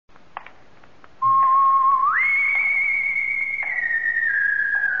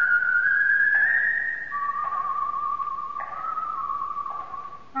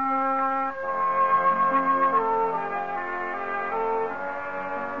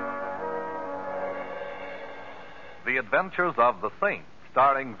Adventures of the Saint,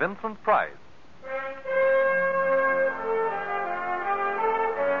 starring Vincent Price.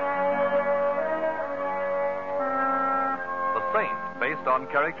 The Saint, based on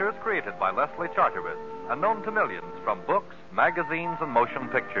characters created by Leslie Charteris and known to millions from books, magazines, and motion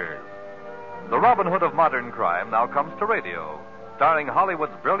pictures. The Robin Hood of modern crime now comes to radio, starring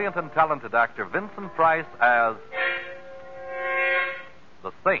Hollywood's brilliant and talented actor Vincent Price as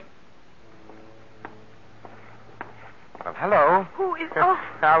the Saint. Well, hello. Who is... Oh,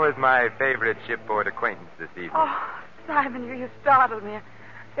 How is my favorite shipboard acquaintance this evening? Simon, you startled me. I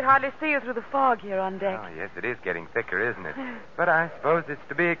could hardly see you through the fog here on deck. Oh, yes, it is getting thicker, isn't it? But I suppose it's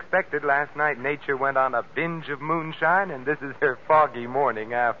to be expected. Last night, nature went on a binge of moonshine, and this is her foggy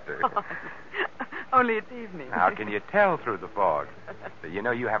morning after. Only it's evening. How can you tell through the fog? But you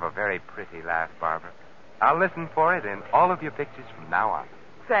know, you have a very pretty laugh, Barbara. I'll listen for it in all of your pictures from now on.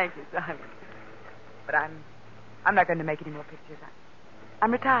 Thank you, Simon. But I'm not going to make any more pictures.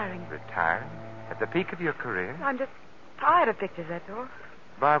 I'm retiring. Retiring? At the peak of your career? I'm just tired of pictures, that's all.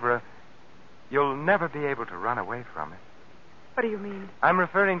 Barbara, you'll never be able to run away from it. What do you mean? I'm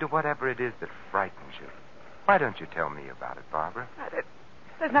referring to whatever it is that frightens you. Why don't you tell me about it, Barbara?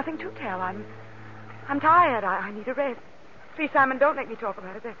 There's nothing to tell. I'm tired. I need a rest. Please, Simon, don't make me talk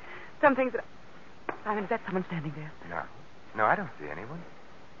about it. There's some things that... Simon, is that someone standing there? No, I don't see anyone.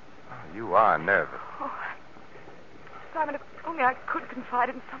 Oh, you are nervous. Oh, Simon, if only I could confide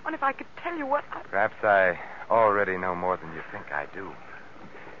in someone, if I could tell you what I... Perhaps I already know more than you think I do.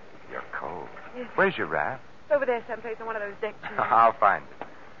 You're cold. Yes. Where's your raft? It's over there someplace on one of those deck chairs. I'll find it.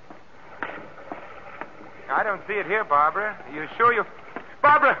 I don't see it here, Barbara. Are you sure you...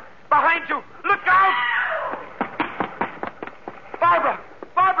 Barbara! Behind you! Look out! Barbara!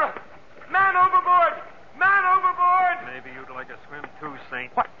 Barbara! Man overboard! Man overboard! Maybe you'd like a swim too,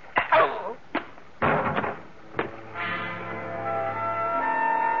 Saint. What? Oh.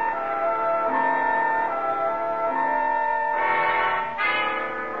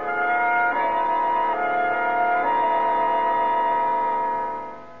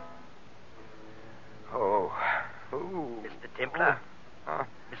 Mr. Templar?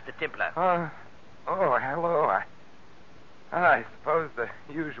 Mr. Templar? Hello. I suppose the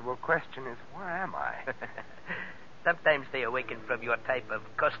usual question is, where am I? Sometimes they awaken from your type of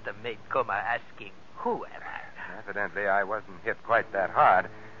custom-made coma asking, who am I? Evidently, I wasn't hit quite that hard.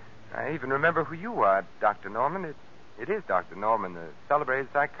 I even remember who you are, Dr. Norman. It is Dr. Norman, the celebrated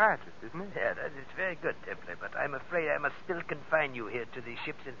psychiatrist, isn't it? Yeah, that is very good, Templar, but I'm afraid I must still confine you here to the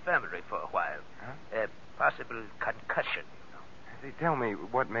ship's infirmary for a while. Huh? Possible concussion, you know. Say, tell me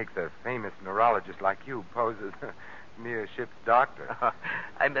what makes a famous neurologist like you pose as a mere ship's doctor.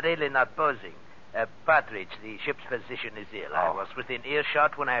 I'm really not posing. Partridge, the ship's physician, is ill. I was within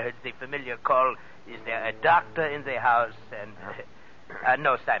earshot when I heard the familiar call, is there a doctor in the house? And,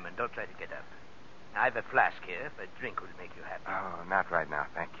 no, Simon, don't try to get up. I have a flask here. If a drink will make you happy. Oh, not right now,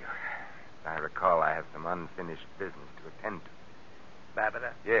 thank you. I recall I have some unfinished business to attend to.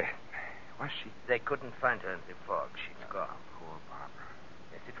 Barbara? Yes. Was she? They couldn't find her in the fog. She's gone. Poor Barbara.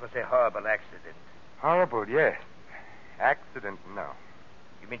 Yes, it was a horrible accident. Horrible, yes. Accident, no.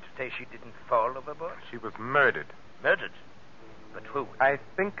 You mean to say she didn't fall overboard? She was murdered. Murdered? But who? I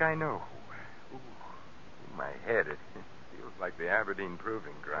think I know who. Ooh, my head. It feels like the Aberdeen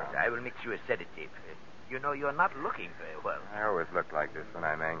Proving Ground. I will mix you a sedative. You know, you're not looking very well. I always look like this when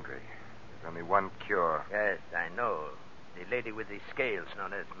I'm angry. There's only one cure. Yes, I know. The lady with the scales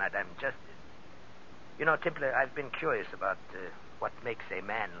known as Madame Justice. You know, Templar, I've been curious about what makes a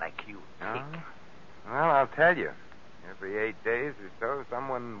man like you tick. Well, I'll tell you. Every 8 days or so,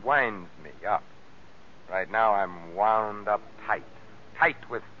 someone winds me up. Right now, I'm wound up tight. Tight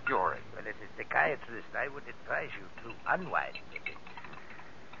with fury. Well, as a psychiatrist, I would advise you to unwind a bit.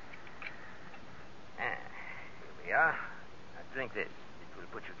 Here we are. Now, drink this. It will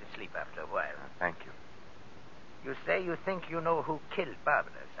put you to sleep after a while. Thank you. You say you think you know who killed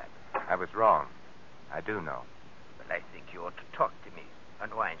Barbara, Simon. I was wrong. I do know. Well, I think you ought to talk to me.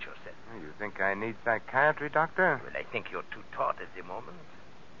 Unwind yourself. You think I need psychiatry, Doctor? Well, I think you're too taut at the moment.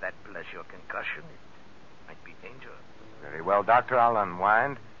 That plus your concussion, it might be dangerous. Very well, Doctor. I'll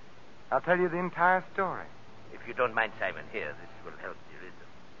unwind. I'll tell you the entire story. If you don't mind, Simon, here, this will help the rhythm.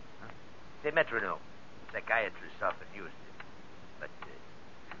 Huh? The metronome. Psychiatrists often use it. But,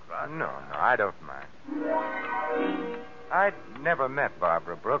 rather... No, I don't mind. I'd never met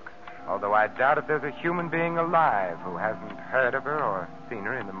Barbara Brooks, although I doubt if there's a human being alive who hasn't heard of her or seen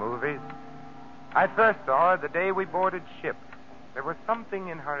her in the movies. I first saw her the day we boarded ship. There was something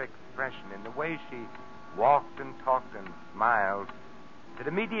in her expression, in the way she walked and talked and smiled, that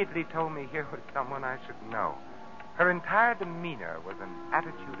immediately told me here was someone I should know. Her entire demeanor was an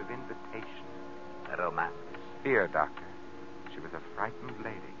attitude of invitation. Romance. Fear, Doctor. She was a frightened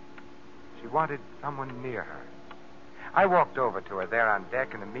lady. She wanted someone near her. I walked over to her there on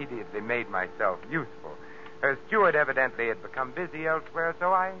deck and immediately made myself useful. Her steward evidently had become busy elsewhere,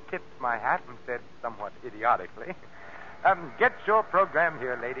 so I tipped my hat and said somewhat idiotically, get your program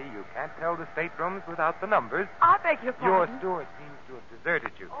here, lady. You can't tell the staterooms without the numbers. I beg your Your pardon. steward seems to have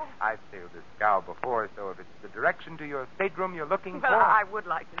deserted you. Oh. I've sailed this scow before, so if it's the direction to your stateroom you're looking Well, for... I would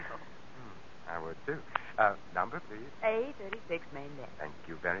like to know. I would, too. Number, please. A36 main deck. Thank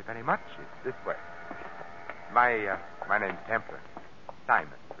you very, very much. It's this way. My name's Templar.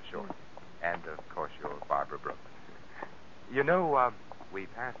 Simon, for short. And, of course, you're Barbara Brooks. You know, we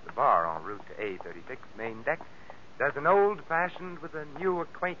passed the bar en route to A36 main deck. Does an old-fashioned with a new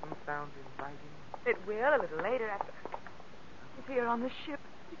acquaintance sound inviting? It will a little later after. It's here on the ship.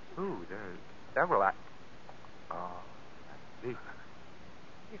 Ooh, there's several. Oh, I see.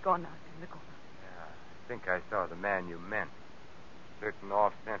 He's gone now, in the corner. Yeah, I think I saw the man you meant. Certain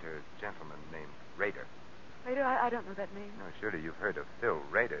off-center gentleman named Rader. Later, I don't know that name. No, surely you've heard of Phil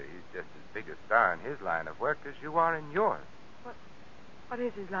Rader. He's just as big a star in his line of work as you are in yours. What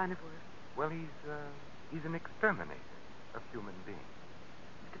is his line of work? Well, he's an exterminator of human beings.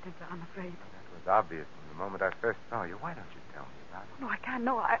 Mr. Templar, I'm afraid. That was obvious from the moment I first saw you. Why don't you tell me about it? No, I can't.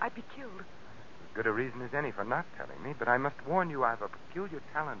 No, I'd be killed. As good a reason as any for not telling me, but I must warn you I've a peculiar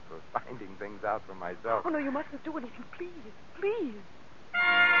talent for finding things out for myself. Oh, no, you mustn't do anything. Please, please.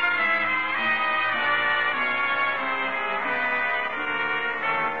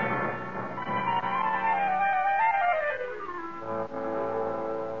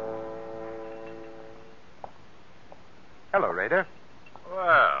 Hello, Rader.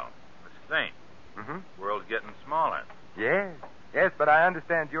 Well, Miss Saint, Mm-hmm. world's getting smaller. Yes, but I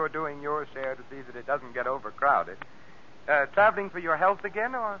understand you're doing your share to see that it doesn't get overcrowded. Traveling for your health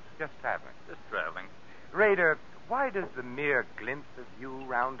again, or just traveling? Just traveling. Rader, why does the mere glimpse of you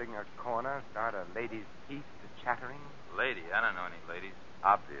rounding a corner start a lady's teeth to chattering? Lady, I don't know any ladies.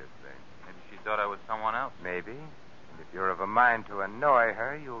 Obviously. Maybe she thought I was someone else. Maybe. And if you're of a mind to annoy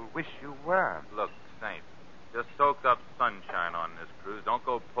her, you'll wish you were. Look, Saint, just soaked up sunshine on this cruise. Don't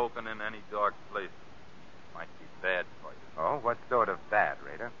go poking in any dark places. Might be bad for you. Oh, what sort of bad,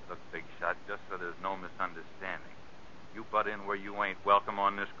 Rader? Look, Big Shot, just so there's no misunderstanding. You butt in where you ain't welcome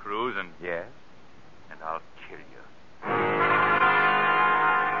on this cruise, and Yes? I'll kill you.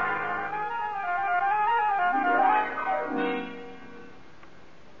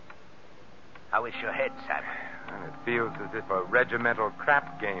 How is your head, Simon? Well, it feels as if a regimental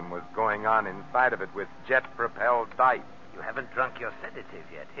crap game was going on inside of it with jet-propelled dice. You haven't drunk your sedative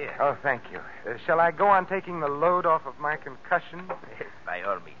yet. Here. Oh, thank you. Shall I go on taking the load off of my concussion? Yes, by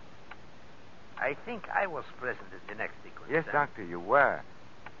all means. I think I was present at the next sequence. Yes, Doctor, you were.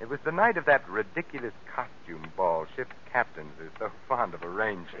 It was the night of that ridiculous costume ball ship's captains are so fond of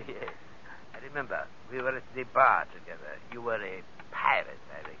arranging. Yes. I remember. We were at the bar together. You were a pirate,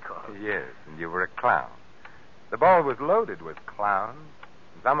 I recall. Yes, and you were a clown. The ball was loaded with clowns,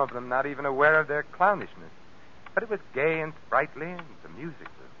 some of them not even aware of their clownishness. But it was gay and sprightly, and the music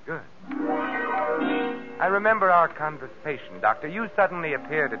was good. I remember our conversation, Doctor. You suddenly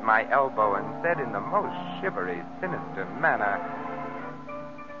appeared at my elbow and said in the most shivery, sinister manner...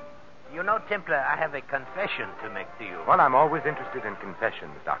 You know, Templar, I have a confession to make to you. Well, I'm always interested in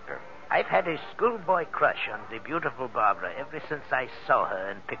confessions, Doctor. I've had a schoolboy crush on the beautiful Barbara ever since I saw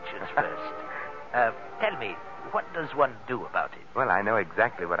her in pictures first. Tell me, what does one do about it? Well, I know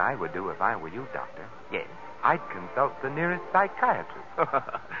exactly what I would do if I were you, Doctor. Yes. I'd consult the nearest psychiatrist.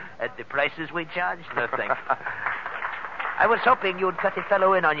 At the prices we charge? No, thanks. I was hoping you'd cut a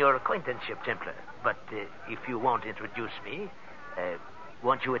fellow in on your acquaintanceship, Templar. But if you won't introduce me,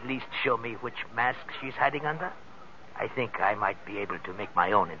 won't you at least show me which mask she's hiding under? I think I might be able to make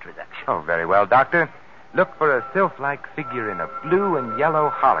my own introduction. Oh, very well, Doctor. Look for a sylph-like figure in a blue and yellow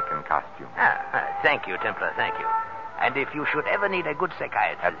harlequin costume. Thank you, Templar, thank you. And if you should ever need a good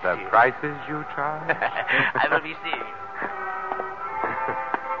psychiatrist... At the prices you charge? I will be seeing you.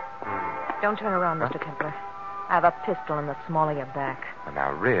 Don't turn around, Mr. Templar. I have a pistol in the small of your back. Well,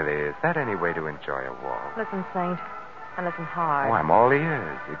 now, really, is that any way to enjoy a walk? Listen, Saint, and listen hard. Oh, I'm all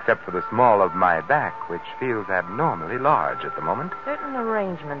ears, except for the small of my back, which feels abnormally large at the moment. Certain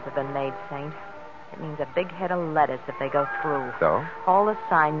arrangements have been made, Saint. It means a big head of lettuce if they go through. So? All the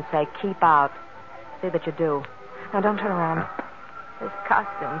signs say, keep out. See that you do. Now, don't turn around. This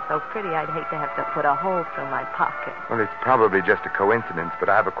costume's so pretty, I'd hate to have to put a hole through my pocket. Well, it's probably just a coincidence, but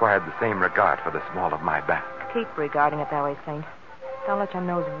I've acquired the same regard for the small of my back. Keep regarding it that way, Saint. Don't let your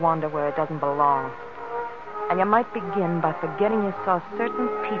nose wander where it doesn't belong. And you might begin by forgetting you saw certain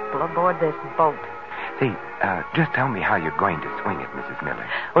people aboard this boat. Say, just tell me how you're going to swing it, Mrs. Miller.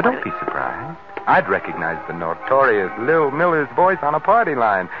 Oh, don't be surprised. I'd recognize the notorious Lil Miller's voice on a party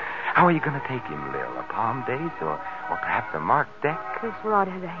line. How are you going to take him, Lil? A palm base or perhaps a marked deck? This rod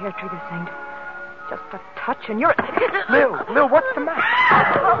has a hair trigger, Saint. Just a touch and you're... Lil, what's the matter?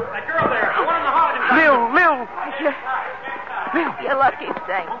 That girl there, the one in the hall. Lil. You're lucky,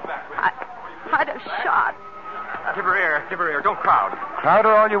 Saint. I'd have shot. Give her air. Don't crowd. Crowd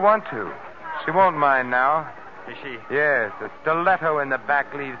her all you want to. She won't mind now. Is she? Yes, a stiletto in the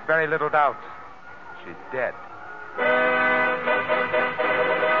back leaves very little doubt. She's dead.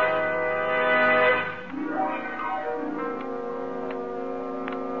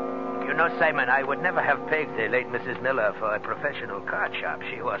 You know, Simon, I would never have pegged the late Mrs. Miller for a professional card sharp.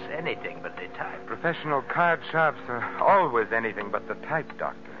 She was anything but the type. Professional card sharps are always anything but the type,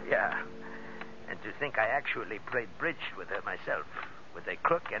 Doctor. Yeah. And to think I actually played bridge with her myself. With a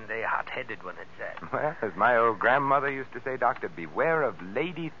crook and a hot-headed one at that. Well, as my old grandmother used to say, Doctor, beware of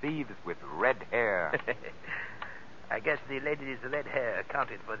lady thieves with red hair. I guess the lady's red hair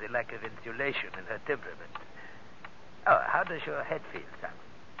accounted for the lack of insulation in her temperament. Oh, how does your head feel, Simon?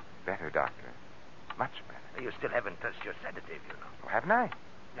 Better, Doctor. Much better. You still haven't touched your sedative, you know. Oh, haven't I?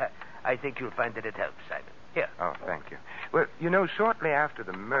 I think you'll find that it helps, Simon. Here. Oh, thank you. Well, you know, shortly after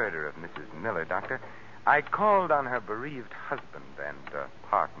the murder of Mrs. Miller, Doctor, I called on her bereaved husband and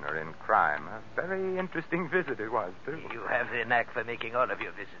partner in crime. A very interesting visit it was, too. You have the knack for making all of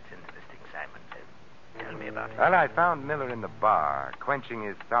your visits interesting, Simon. Tell me about it. Well, I found Miller in the bar, quenching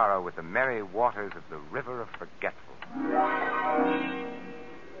his sorrow with the merry waters of the River of Forgetful.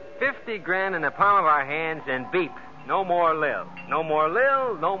 50 grand in the palm of our hands and beep. No more Lil. No more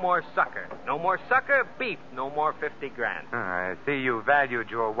Lil, no more sucker. No more sucker, beep. No more 50 grand. I see you valued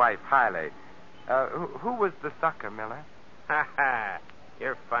your wife highly. Who was the sucker, Miller? Ha ha.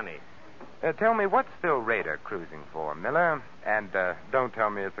 You're funny. Tell me, what's Phil Rader cruising for, Miller? And don't tell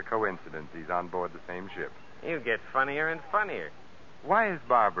me it's a coincidence he's on board the same ship. You get funnier and funnier. Why is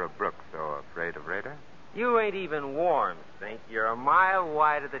Barbara Brooks so afraid of Rader? You ain't even warm, Saint. You're a mile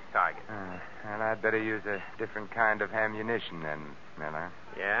wide of the target. And I'd better use a different kind of ammunition then, Miller.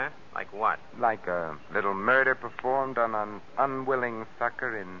 Yeah? Like what? Like a little murder performed on an unwilling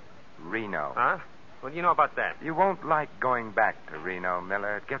sucker in Reno. Huh? What do you know about that? You won't like going back to Reno,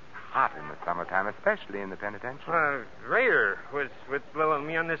 Miller. It gets hot in the summertime, especially in the penitentiary. Raider was with Lil and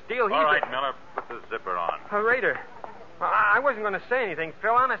me on this deal. All right, Miller, put the zipper on. Raider. Well, I wasn't going to say anything,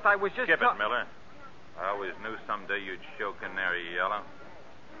 Phil. Honest, I was just... Skip it, Miller. I always knew someday you'd show Canary Yellow.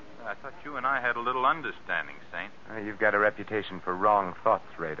 I thought you and I had a little understanding, Saint. You've got a reputation for wrong thoughts,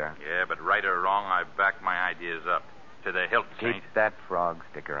 Raider. Yeah, but right or wrong, I back my ideas up. To the hilt, Saint. Keep that frog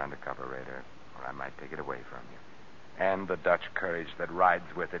sticker under cover, Raider, or I might take it away from you. And the Dutch courage that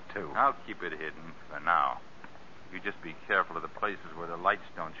rides with it, too. I'll keep it hidden for now. You just be careful of the places where the lights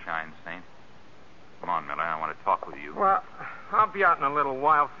don't shine, Saint. Come on, Miller. I want to talk with you. Well, I'll be out in a little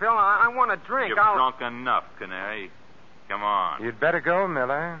while, Phil. I want a drink. You've drunk enough, Canary. Come on. You'd better go,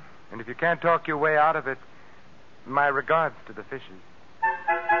 Miller. And if you can't talk your way out of it, my regards to the fishes.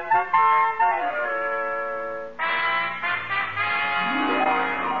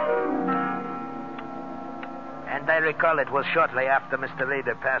 And I recall it was shortly after Mr.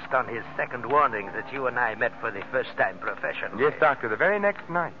 Rader passed on his second warning that you and I met for the first time professionally. Yes, Doctor, the very next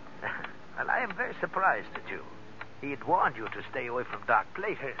night. Well, I am very surprised at you. He had warned you to stay away from dark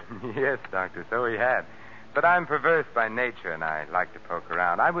places. Yes, Doctor, so he had. But I'm perverse by nature, and I like to poke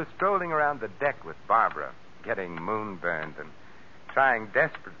around. I was strolling around the deck with Barbara, getting moonburned and trying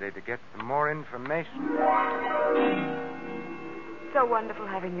desperately to get some more information. So wonderful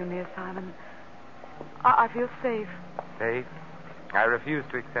having you near, Simon. I feel safe. Safe? I refuse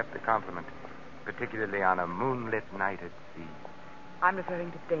to accept the compliment, particularly on a moonlit night at sea. I'm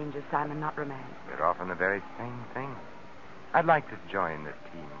referring to danger, Simon, not romance. They're often the very same thing. I'd like to join the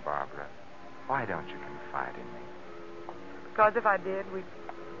team, Barbara. Why don't you confide in me? Because if I did, we'd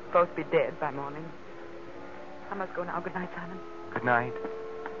both be dead by morning. I must go now. Good night, Simon. Good night.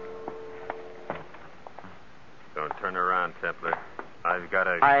 Don't turn around, Templar. I've got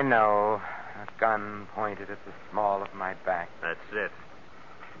a... I know. A gun pointed at the small of my back. That's it.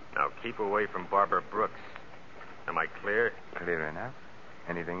 Now keep away from Barbara Brooks. Am I clear? Clear enough.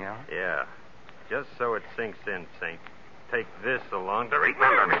 Anything else? Yeah. Just so it sinks in, Saint. Take this along to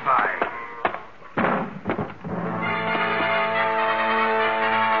remember me by.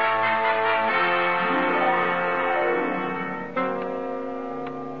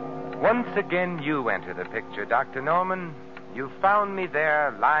 Once again, you enter the picture, Dr. Norman. You found me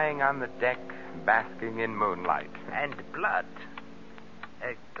there, lying on the deck, basking in moonlight. And blood.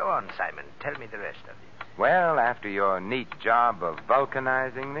 Go on, Simon. Tell me the rest of it. Well, after your neat job of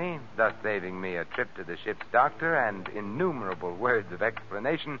vulcanizing me, thus saving me a trip to the ship's doctor and innumerable words of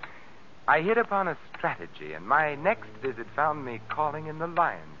explanation, I hit upon a strategy, and my next visit found me calling in the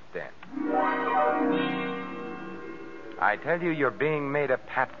lion's den. I tell you, you're being made a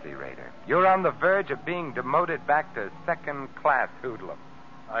patsy, Raider. You're on the verge of being demoted back to second-class hoodlum.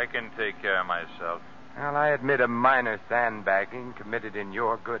 I can take care of myself. Well, I admit a minor sandbagging committed in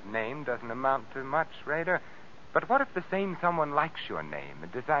your good name doesn't amount to much, Raider. But what if the same someone likes your name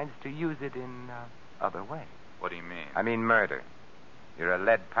and decides to use it in other ways? What do you mean? I mean murder. You're a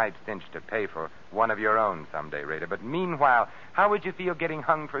lead pipe cinch to pay for one of your own someday, Raider. But meanwhile, how would you feel getting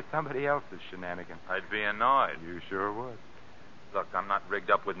hung for somebody else's shenanigans? I'd be annoyed. You sure would. Look, I'm not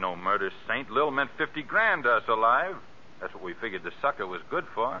rigged up with no murder saint. Lil meant 50 grand to us alive. That's what we figured the sucker was good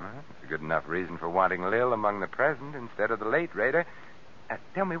for. Well, that's a good enough reason for wanting Lil among the present instead of the late, Raider.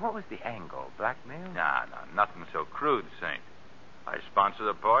 Tell me, what was the angle? Blackmail? Nah, nothing so crude, Saint. I sponsor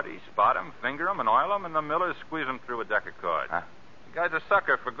the party, spot him, finger him, and oil him, and the Millers squeeze him through a deck of cards. Huh? The guy's a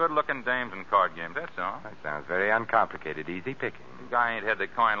sucker for good-looking dames and card games, that's all. That sounds very uncomplicated, easy picking. The guy ain't had the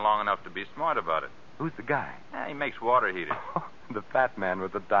coin long enough to be smart about it. Who's the guy? Yeah, he makes water heaters. The fat man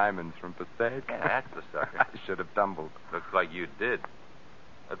with the diamonds from Passaic? Yeah, that's the sucker. I should have tumbled. Looks like you did.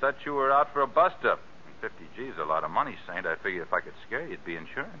 I thought you were out for a bust-up. 50 G's a lot of money, Saint. I figured if I could scare you, it'd be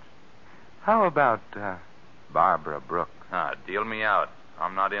insurance. How about Barbara Brooks? Deal me out.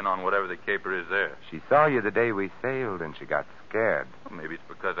 I'm not in on whatever the caper is there. She saw you the day we sailed, and she got scared. Well, maybe it's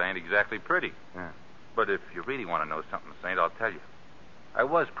because I ain't exactly pretty. Yeah. But if you really want to know something, Saint, I'll tell you. I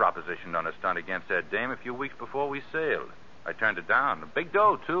was propositioned on a stunt against that dame a few weeks before we sailed. I turned it down. A big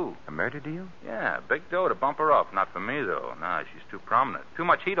dough, too. A murder deal? Yeah, big dough to bump her off. Not for me, though. Nah, she's too prominent. Too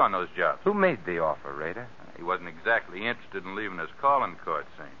much heat on those jobs. Who made the offer, Raider? He wasn't exactly interested in leaving his calling card,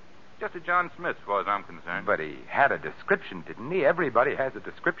 Saint. Just a John Smith, as far as I'm concerned. But he had a description, didn't he? Everybody has a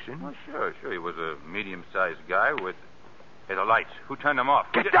description. Well, sure. He was a medium-sized guy with... Hey, the lights. Who turned them off?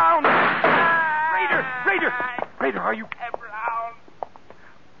 Get down! Raider, are you...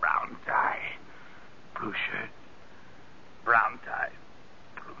 Brown tie. Blue shirt. Brown tie.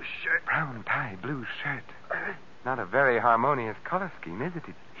 Blue shirt. Brown tie, blue shirt. Not a very harmonious color scheme, is it?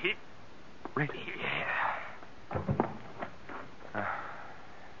 Raider. Yeah.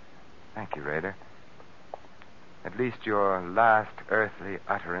 Thank you, Raider. At least your last earthly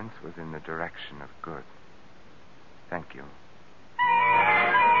utterance was in the direction of good. Thank you.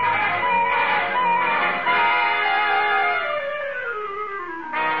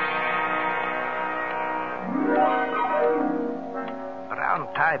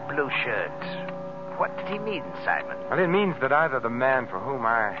 Brown tie, blue shirt. What did he mean, Simon? Well, it means that either the man for whom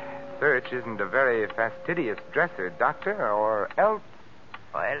I search isn't a very fastidious dresser, Doctor, or else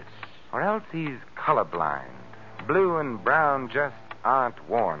he's colorblind. Blue and brown just aren't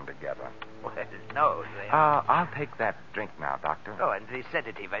worn together. Well, no. I'll take that drink now, Doctor. Oh, and the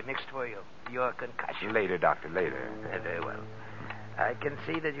sedative I mixed for you. Your concussion. Later, Doctor, later. Very well. I can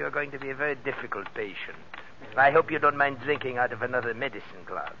see that you're going to be a very difficult patient. I hope you don't mind drinking out of another medicine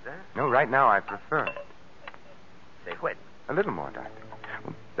glass, huh? No, right now I prefer it. Say when? A little more, Doctor.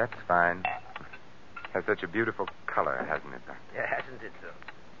 That's fine. Has such a beautiful color, hasn't it, Doctor? Yeah, hasn't it, though?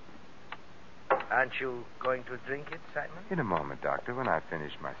 Aren't you going to drink it, Simon? In a moment, Doctor, when I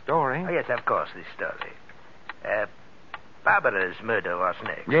finish my story. Oh, yes, of course, this story. Barbara's murder was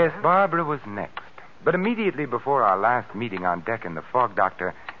next. Yes, Barbara was next. But immediately before our last meeting on deck in the fog,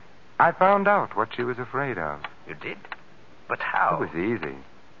 Doctor, I found out what she was afraid of. You did? But how? It was easy.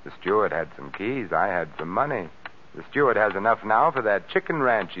 The steward had some keys. I had some money. The steward has enough now for that chicken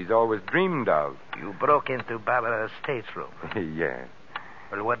ranch he's always dreamed of. You broke into Barbara's stateroom. Yes.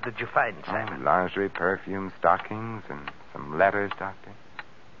 Well, what did you find, Simon? Lingerie, perfume, stockings, and some letters, Doctor.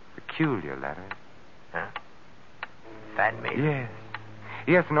 Peculiar letters. Huh? Fan mail? Yes.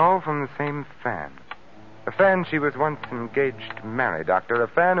 Yes, and all from the same fan. A fan she was once engaged to marry, Doctor. A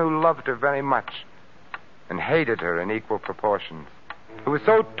fan who loved her very much and hated her in equal proportions. Who was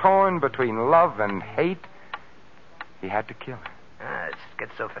so torn between love and hate, he had to kill her. It's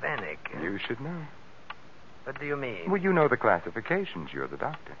schizophrenic. You should know. What do you mean? Well, you know the classifications. You're the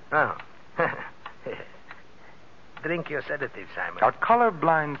doctor. Oh. Drink your sedative, Simon. A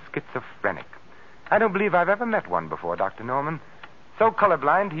colorblind schizophrenic. I don't believe I've ever met one before, Dr. Norman. So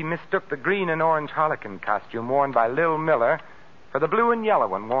colorblind, he mistook the green and orange harlequin costume worn by Lil Miller for the blue and yellow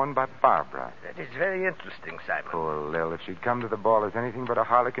one worn by Barbara. That is very interesting, Simon. Poor Lil. If she'd come to the ball as anything but a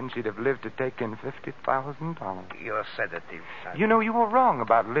harlequin, she'd have lived to take in $50,000. Your sedative, Simon. You know, you were wrong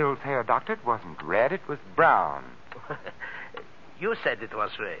about Lil's hair, Doctor. It wasn't red. It was brown. You said it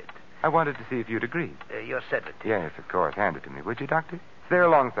was red. I wanted to see if you'd agreed. Your sedative. Yes, of course. Hand it to me, would you, Doctor? It's there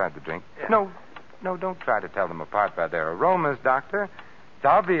alongside the drink. Yeah. No, don't try to tell them apart by their aromas, Doctor. It's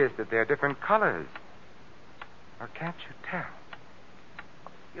obvious that they're different colors. Or can't you tell?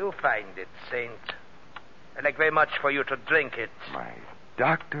 You find it, Saint. I'd like very much for you to drink it. My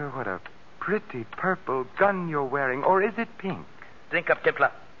Doctor, what a pretty purple gun you're wearing. Or is it pink? Drink up,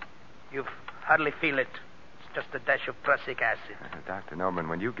 Templar. You hardly feel it. It's just a dash of prussic acid. Dr. Norman,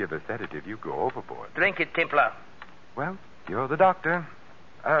 when you give a sedative, you go overboard. Drink it, Templar. Well, you're the doctor.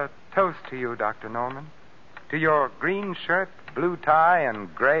 A toast to you, Dr. Norman. To your green shirt, blue tie,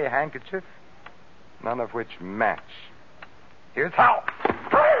 and gray handkerchief, none of which match. Here's how.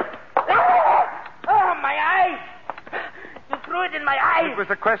 Oh, my eyes! You threw it in my eyes. It was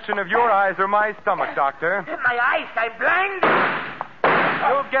a question of your eyes or my stomach, Doctor. My eyes, I'm blind.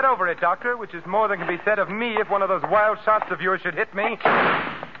 You'll get over it, Doctor, which is more than can be said of me if one of those wild shots of yours should hit me.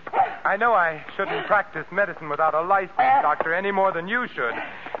 I know I shouldn't practice medicine without a license, Doctor, any more than you should.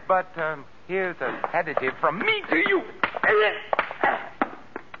 But here's a sedative from me to you.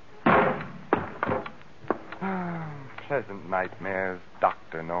 Pleasant nightmares,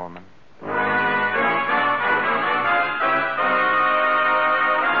 Dr. Norman.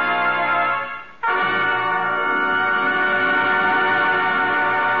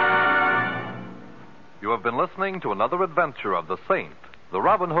 You have been listening to another adventure of the Saint, the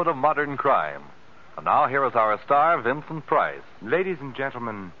Robin Hood of modern crime. And now here is our star, Vincent Price. Ladies and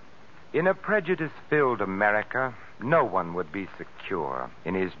gentlemen, in a prejudice-filled America, no one would be secure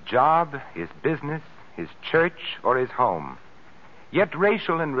in his job, his business, his church, or his home. Yet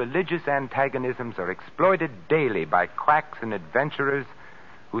racial and religious antagonisms are exploited daily by quacks and adventurers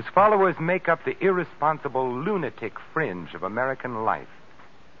whose followers make up the irresponsible lunatic fringe of American life.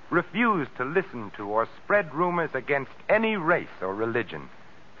 Refuse to listen to or spread rumors against any race or religion.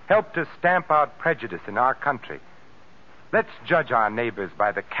 Help to stamp out prejudice in our country. Let's judge our neighbors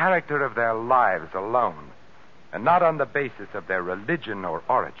by the character of their lives alone, and not on the basis of their religion or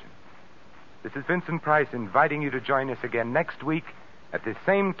origin. This is Vincent Price inviting you to join us again next week at the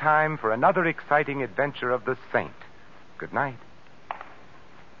same time for another exciting adventure of the Saint. Good night.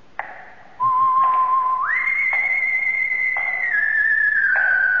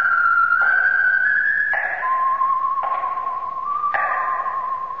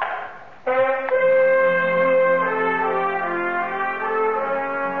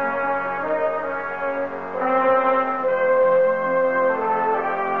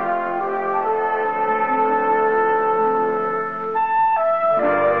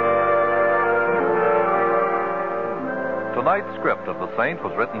 Tonight's script of The Saint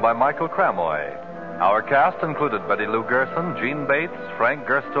was written by Michael Cramoy. Our cast included Betty Lou Gerson, Gene Bates, Frank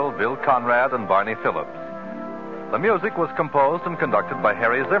Gerstle, Bill Conrad, and Barney Phillips. The music was composed and conducted by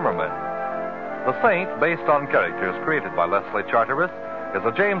Harry Zimmerman. The Saint, based on characters created by Leslie Charteris, is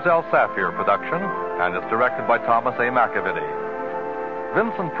a James L. Saphir production and is directed by Thomas A. McAvity.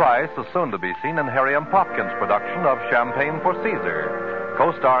 Vincent Price is soon to be seen in Harry M. Popkin's production of Champagne for Caesar,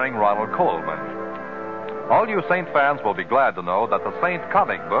 co-starring Ronald Coleman. All you Saint fans will be glad to know that the Saint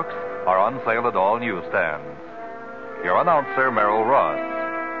comic books are on sale at all newsstands. Your announcer, Merrill Ross.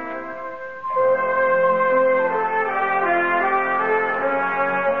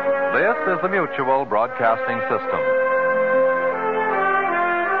 This is the Mutual Broadcasting System.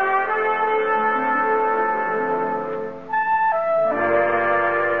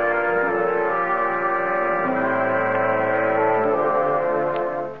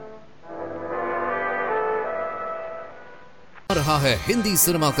 रहा है Hindi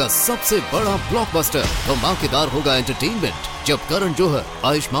cinema का सबसे बड़ा blockbuster. धमाकेदार होगा entertainment जब करण जौहर,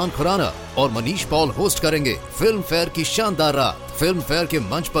 आयुष्मान खुराना और Manish Paul host करेंगे फिल्म फेयर की शानदार रात। फिल्म फेयर के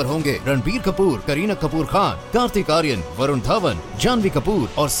मंच पर होंगे रणबीर कपूर, करीना कपूर खान, कार्तिक आर्यन, वरुण धवन, जानवी कपूर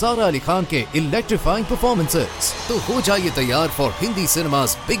और सारा अली खान के इलेक्ट्रीफाइंग परफॉर्मेंसेस। तो हो जाइए तैयार for Hindi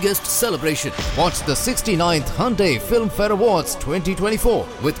cinema's biggest celebration. Watch the 69th Hyundai Film Fair Awards 2024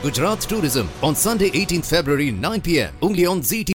 with Gujarat Tourism on Sunday 18th February 9 p.m. only on ZT.